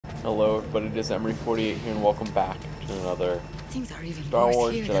Hello everybody, it is Emery48 here and welcome back to another Things are even Star worse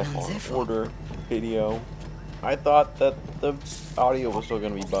Wars here Jedi than on Fallen Zephyr. Order video. I thought that the audio was still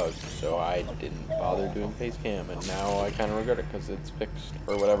going to be bugged, so I didn't bother doing face cam, and now I kind of regret it because it's fixed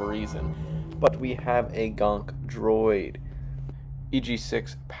for whatever reason. But we have a Gonk droid.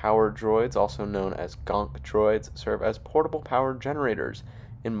 EG6 power droids, also known as Gonk droids, serve as portable power generators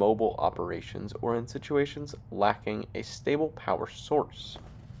in mobile operations or in situations lacking a stable power source.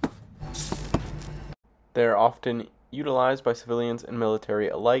 They are often utilized by civilians and military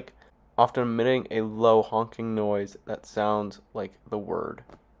alike, often emitting a low honking noise that sounds like the word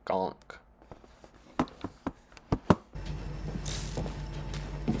gonk.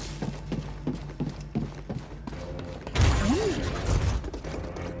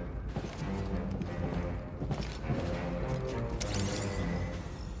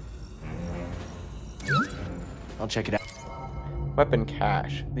 I'll check it out. Weapon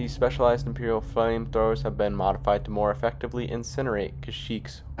cache. These specialized Imperial flamethrowers have been modified to more effectively incinerate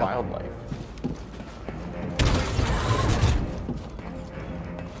Kashyyyk's wildlife.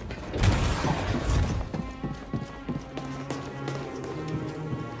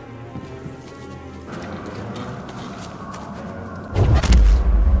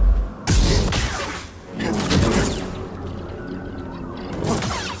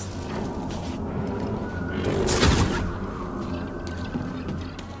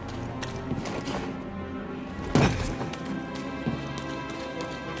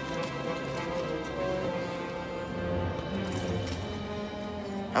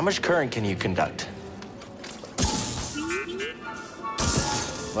 How much current can you conduct?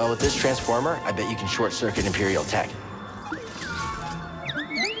 Well, with this transformer, I bet you can short-circuit Imperial tech.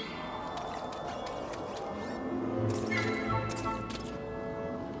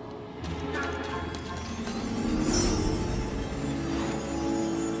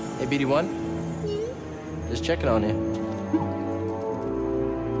 Hey, BD1? Just checking on you.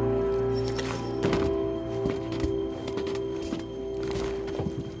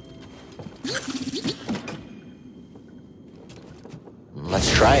 Let's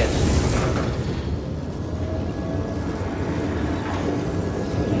try it.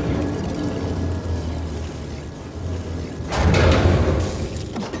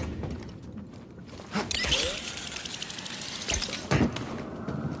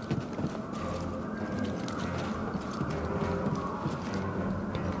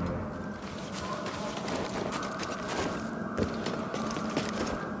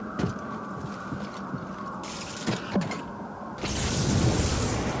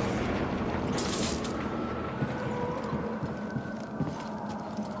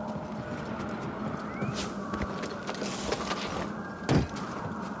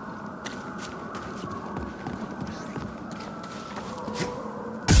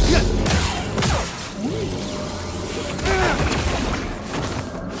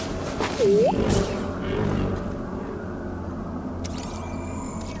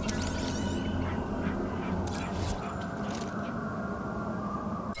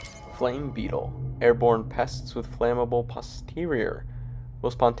 Flame beetle. Airborne pests with flammable posterior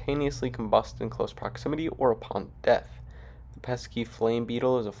will spontaneously combust in close proximity or upon death. The pesky flame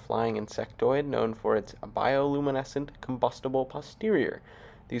beetle is a flying insectoid known for its bioluminescent combustible posterior.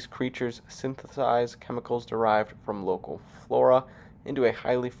 These creatures synthesize chemicals derived from local flora into a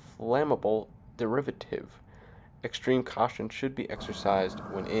highly flammable derivative. Extreme caution should be exercised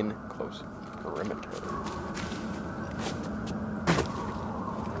when in close perimeter.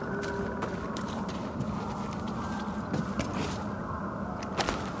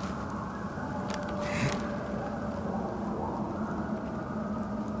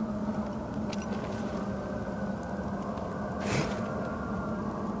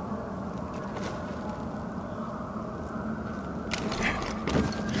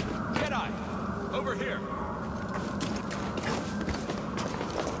 Jedi, over here.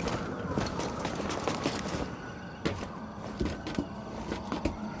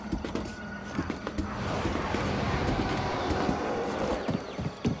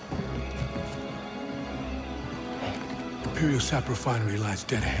 Imperial sap refinery lies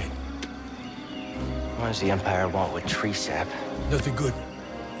dead ahead. What does the Empire want with tree sap? Nothing good.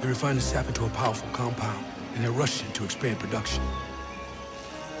 They refine the sap into a powerful compound, and they're rushing to expand production.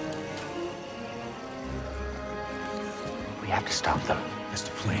 We have to stop them. That's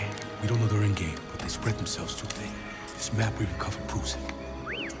the plan. We don't know their end game, but they spread themselves too thin. This map we've covered proves it.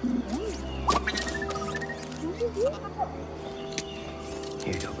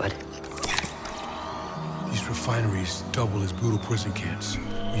 Here you go, bud. These refineries double as brutal prison camps.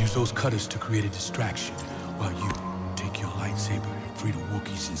 We use those cutters to create a distraction, while you take your lightsaber and free the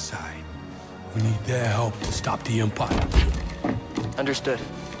Wookiees inside. We need their help to stop the Empire. Understood.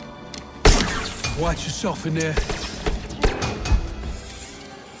 Watch yourself in there.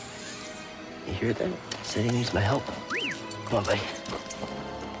 You hear that? Said he needs my help. Come on, buddy.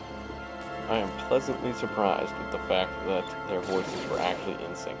 I am pleasantly surprised with the fact that their voices were actually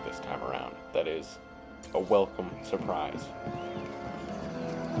in sync this time around. That is a welcome surprise.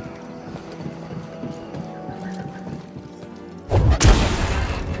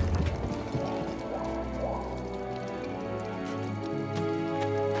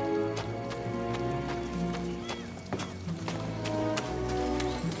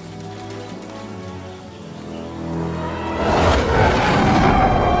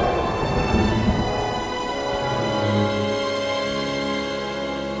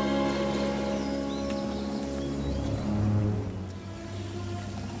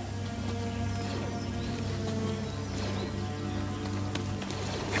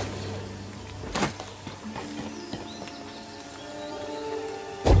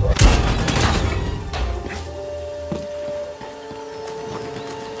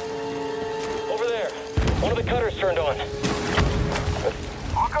 One of the cutters turned on.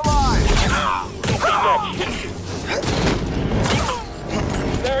 Look alive!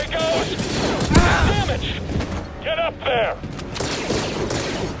 There he goes! Damage! Get up there!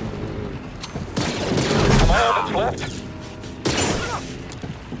 Am I all that's left?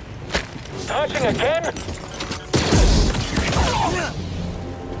 Touching again?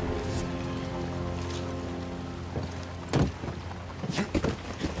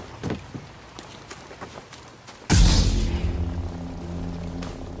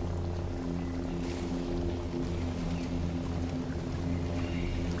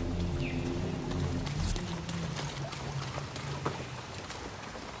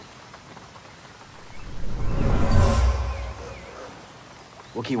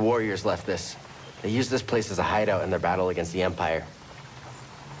 Wookiee warriors left this. They used this place as a hideout in their battle against the Empire.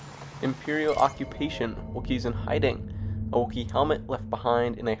 Imperial occupation, Wookiees in hiding. A Wookiee helmet left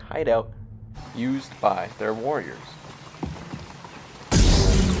behind in a hideout used by their warriors.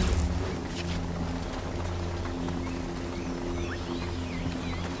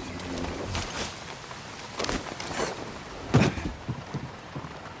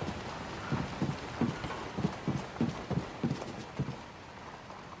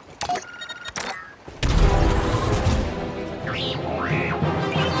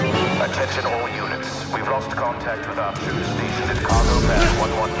 Attention all units. We've lost contact with our troops stationed at Cargo Pad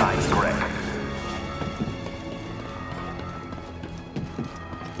 119 Greg.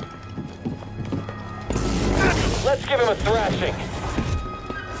 Let's give him a thrashing.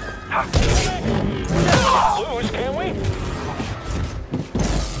 Lose, can we?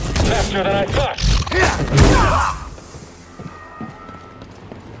 Faster than I thought.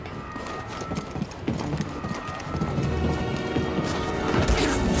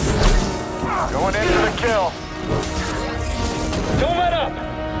 Going in for the kill. Don't let up!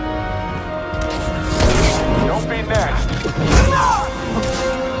 Don't be next.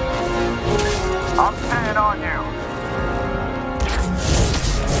 I'm staying on you.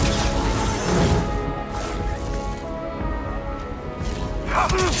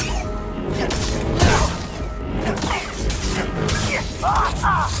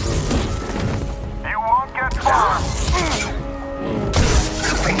 You won't get far.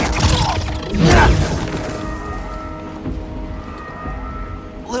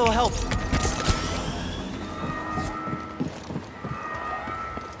 Little help.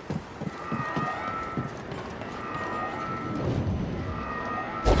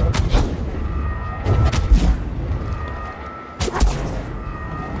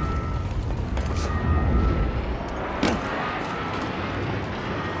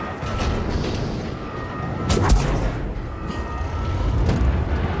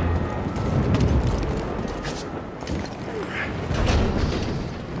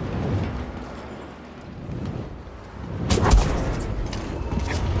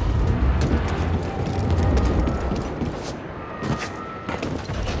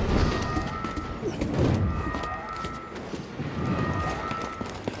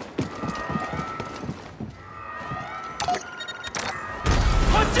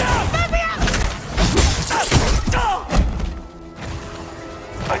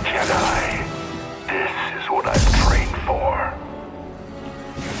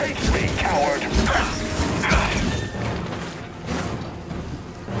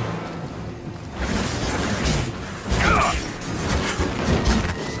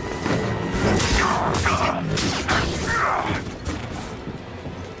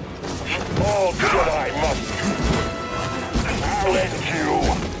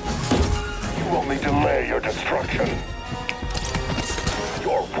 destruction.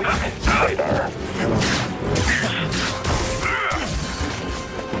 You're weak, traitor.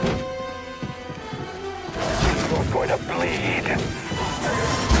 You're going to bleed.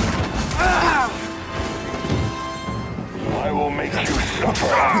 I will make you suffer.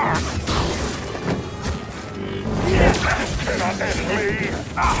 You cannot end me.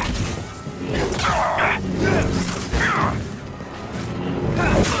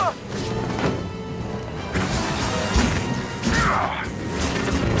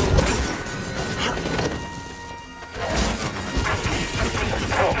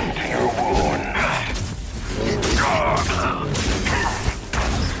 Come to your wound.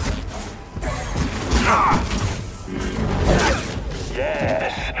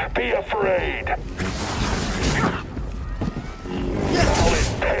 Yes, be afraid. I'll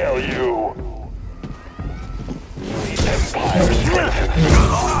impale you. The Empire strengthens.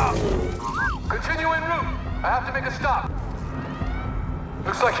 Continue en route. I have to make a stop.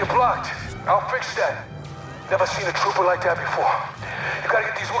 Looks like you're blocked. I'll fix that. Never seen a trooper like that before. You gotta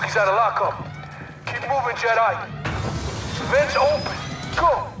get these Wookiees out of lockup. Keep moving, Jedi. Vents open.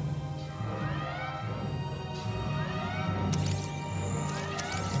 Go.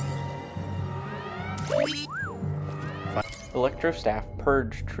 Electrostaff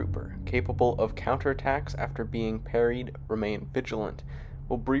Purge Trooper, capable of counterattacks after being parried, remain vigilant,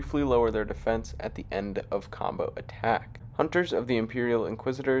 will briefly lower their defense at the end of combo attack. Hunters of the Imperial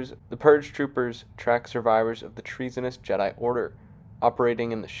Inquisitors, the Purge Troopers track survivors of the treasonous Jedi Order.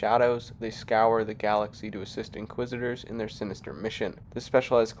 Operating in the shadows, they scour the galaxy to assist Inquisitors in their sinister mission. This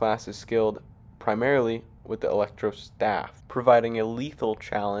specialized class is skilled primarily with the Electrostaff, providing a lethal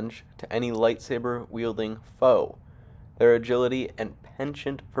challenge to any lightsaber-wielding foe. Their agility and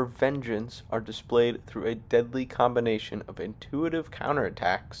penchant for vengeance are displayed through a deadly combination of intuitive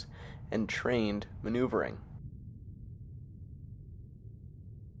counterattacks and trained maneuvering.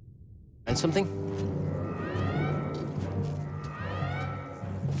 And something?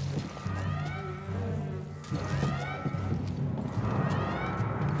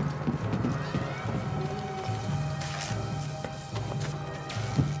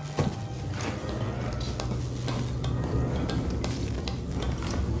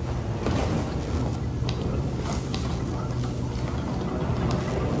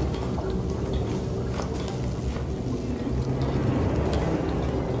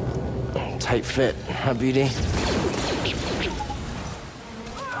 Tight fit, huh, BD?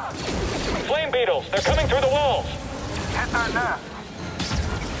 Flame beetles, they're coming through the walls. Hit that nest.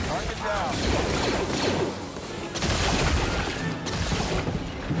 Target down.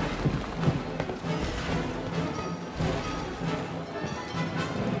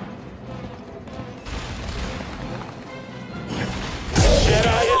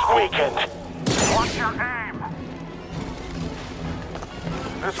 Jedi is weakened. Watch your aim.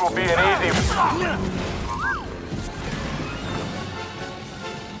 This will be an easy...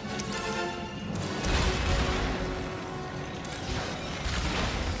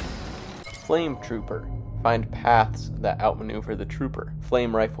 Flame Trooper. Find paths that outmaneuver the trooper.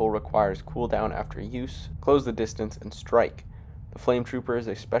 Flame Rifle requires cooldown after use. Close the distance and strike. The Flame Trooper is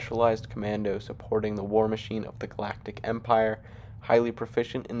a specialized commando supporting the war machine of the Galactic Empire, highly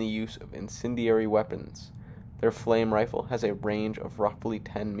proficient in the use of incendiary weapons. Their Flame Rifle has a range of roughly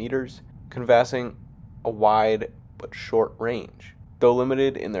 10 meters, canvassing a wide but short range. Though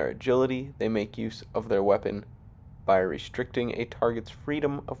limited in their agility, they make use of their weapon by restricting a target's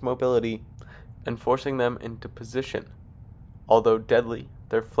freedom of mobility and forcing them into position. Although deadly,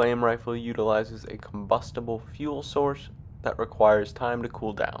 their Flame Rifle utilizes a combustible fuel source that requires time to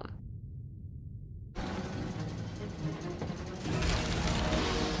cool down.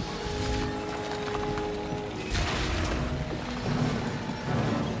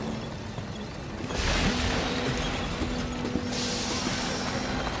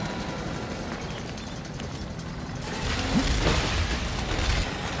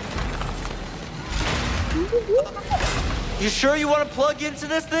 You sure you want to plug into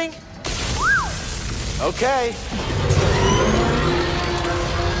this thing? Okay.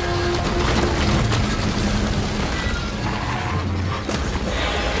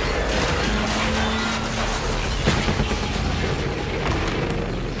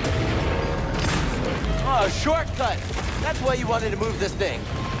 Oh, shortcut! That's why you wanted to move this thing.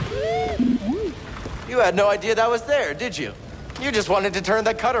 You had no idea that was there, did you? You just wanted to turn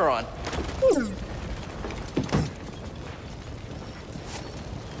that cutter on.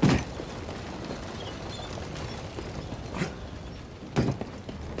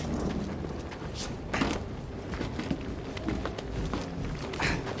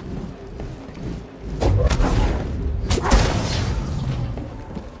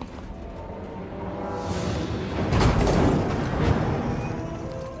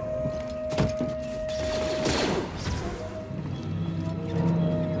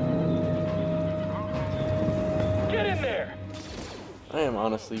 I am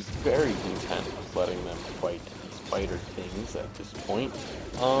honestly very content with letting them fight spider things at this point.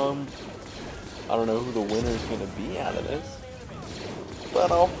 I don't know who the winner is going to be out of this,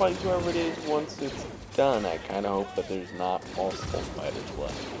 but I'll fight whoever it is once it's done. I kind of hope that there's not multiple spiders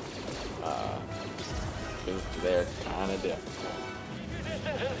left, because they're kind of difficult.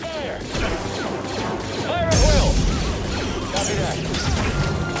 Distance and fire! Fire at will! Copy that.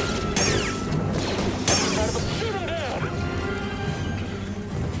 Shoot him down!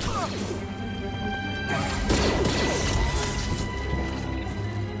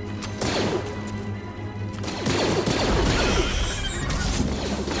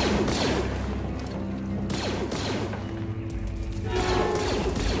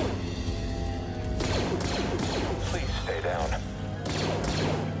 Please stay down.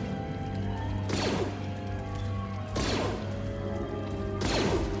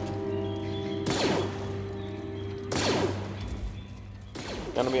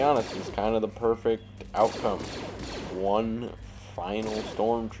 Gonna be honest, it's kind of the perfect outcome. One final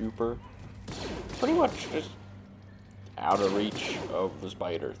Stormtrooper, pretty much just out of reach of the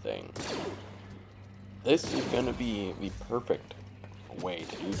spider thing. This is gonna be the perfect way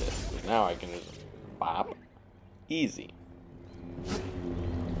to do this, because now I can just bop easy.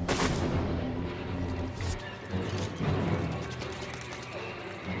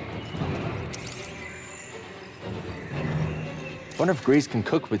 Wonder if Grease can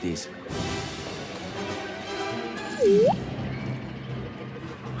cook with these.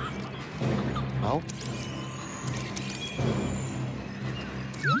 Well,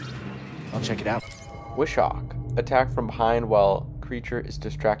 I'll check it out. Wishhawk. Attack from behind while creature is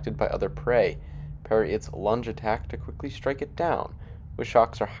distracted by other prey. Parry its lunge attack to quickly strike it down.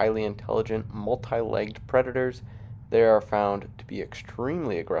 Wishhawks are highly intelligent, multi-legged predators. They are found to be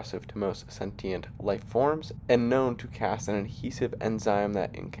extremely aggressive to most sentient life forms and known to cast an adhesive enzyme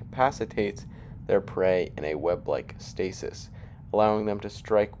that incapacitates their prey in a web-like stasis, allowing them to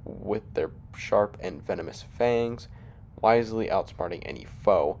strike with their sharp and venomous fangs, wisely outsmarting any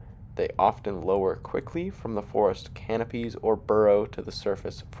foe. They often lower quickly from the forest canopies or burrow to the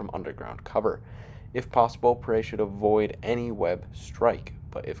surface from underground cover. If possible, prey should avoid any web strike,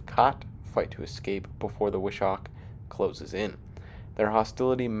 but if caught, fight to escape before the Wishhawk closes in. Their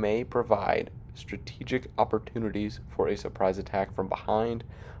hostility may provide strategic opportunities for a surprise attack from behind.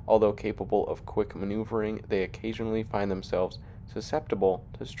 Although capable of quick maneuvering, they occasionally find themselves susceptible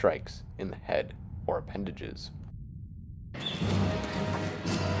to strikes in the head or appendages.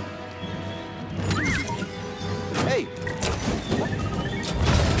 Hey!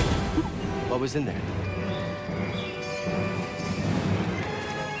 What was in there?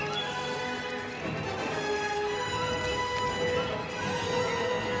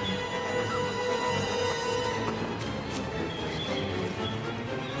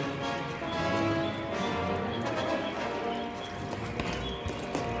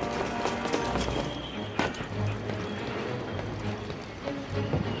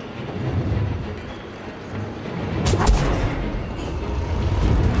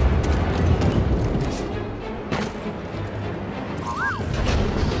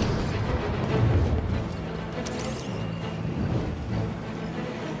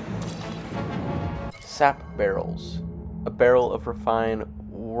 Sap barrels. A barrel of refined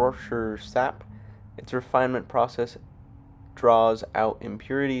Rorschach sap. Its refinement process draws out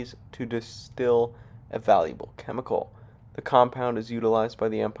impurities to distill a valuable chemical. The compound is utilized by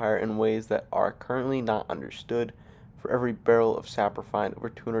the Empire in ways that are currently not understood. For every barrel of sap refined, over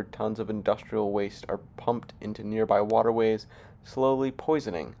 200 tons of industrial waste are pumped into nearby waterways, slowly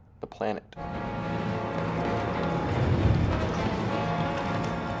poisoning the planet.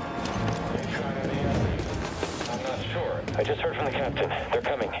 I just heard from the captain. They're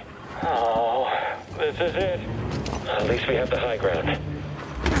coming. Oh, this is it. At least we have the high ground.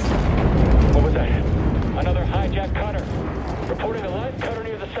 What was that? Another hijacked cutter. Reporting a live cutter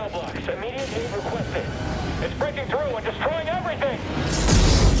near the cell blocks. Immediate aid requested. It's breaking through and destroying everything.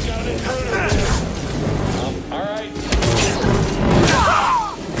 Got an intruder. All right.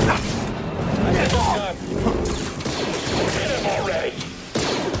 I got some time. Get him already.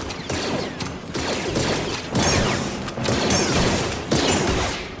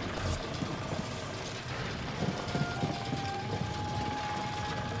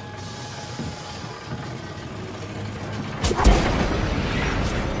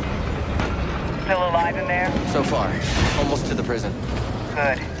 Still alive in there? So far, almost to the prison.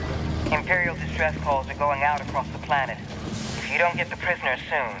 Good. Imperial distress calls are going out across the planet. If you don't get the prisoners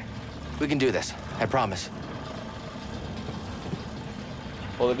soon... We can do this, I promise.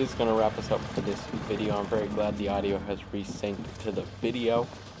 Well, it is going to wrap us up for this video. I'm very glad the audio has resynced to the video.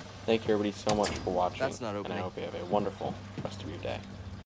 Thank you everybody so much for watching. That's not and I opening. hope you have a wonderful rest of your day.